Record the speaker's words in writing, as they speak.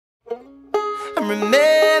I'm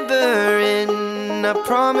remembering I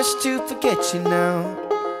promised to forget you now,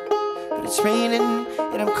 but it's raining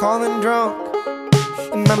and I'm calling drunk,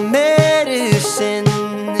 and my medicine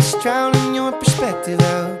is drowning your perspective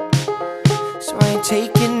out. So I ain't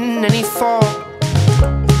taking any fault.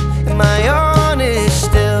 Am I honest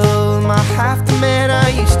still? Am I half the man I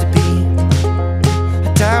used to be?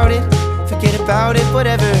 I doubt it, forget about it,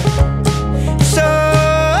 whatever. It's all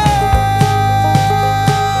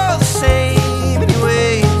the same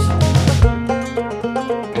anyways.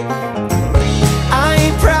 I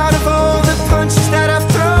ain't proud of all the punches that I've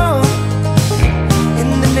thrown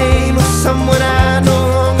in the name of someone I no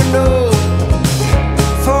longer know,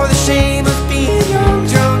 for the shame of being young,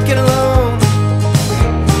 drunk and alone.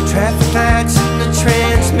 Traffic lights and the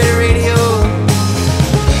transmitter radio.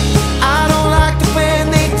 I don't like it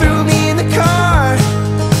when they threw me in the car.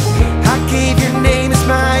 I gave your name as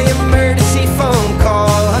my emergency phone call.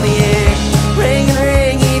 Honey, yeah, ring and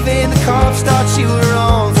ring, even the cops thought you were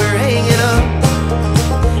wrong for hanging up.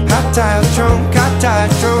 I died drunk, I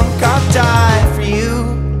died drunk, I'll die for you.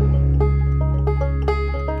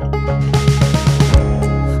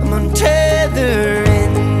 I'm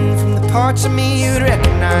untethering from the parts of me you'd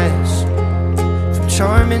recognize, from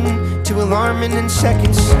charming to alarming in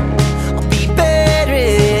seconds. I'll be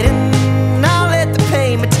bedridden, I'll let the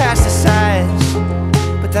pain metastasize,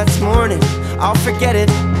 but that's morning, I'll forget it.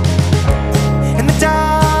 And the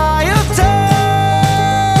dial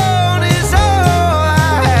tone is all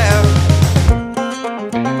I have.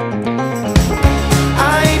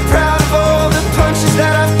 I ain't proud of all the punches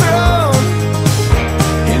that I've thrown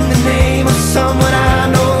in the name of someone I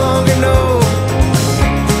no longer know,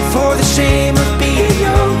 for the shame of being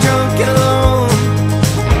young, drunk and alone.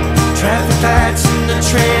 Traffic lights and the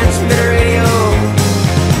transmitter radio.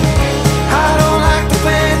 I don't like it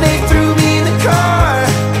when they threw me in the car.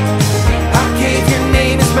 I gave your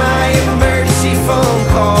name as my emergency phone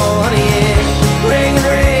call. Honey, yeah, ring and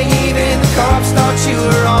ring, even the cops thought you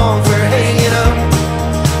were wrong for hanging up.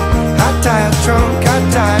 I died drunk, I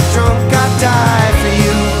died drunk, I died for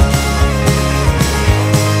you.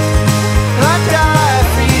 I died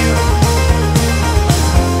for you.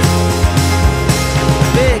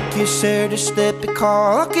 Beg you, sir, to slip a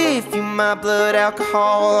call. I'll give you my blood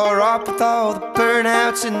alcohol. I'll rock with all the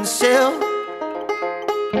burnouts in the cell.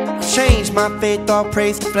 I'll change my faith, I'll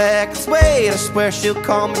praise the flag. Wait, I swear she'll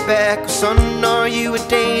call me back. Son, are you a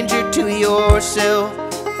danger to yourself?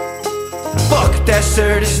 Fuck that,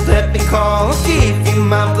 sir, just let me call. I'll give you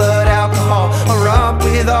my blood alcohol. I'll rock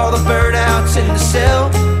with all the burnouts in the cell.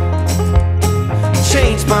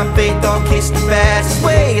 Change my faith, I'll kiss the bass.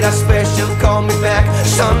 Wait, I swear she'll call me back.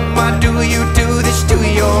 Son, why do you do this to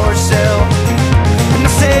yourself? And I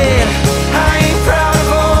said, I ain't proud of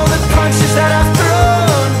all the punches that I've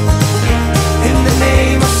thrown in the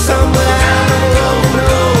name of someone I don't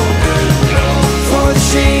know, for the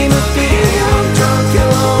shame of being young, drunk and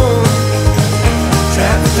alone.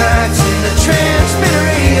 Traffic lights in the transmitter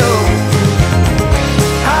radio.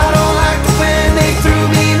 I don't like it when they threw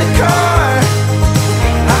me in the car.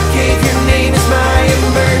 I gave your name as my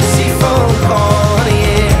emergency phone call. Honey,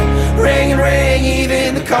 yeah, ring and ring,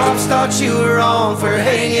 even the cops thought you were wrong for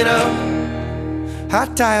hanging up. I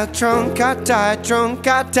died drunk, I died drunk,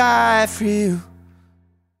 I died for you.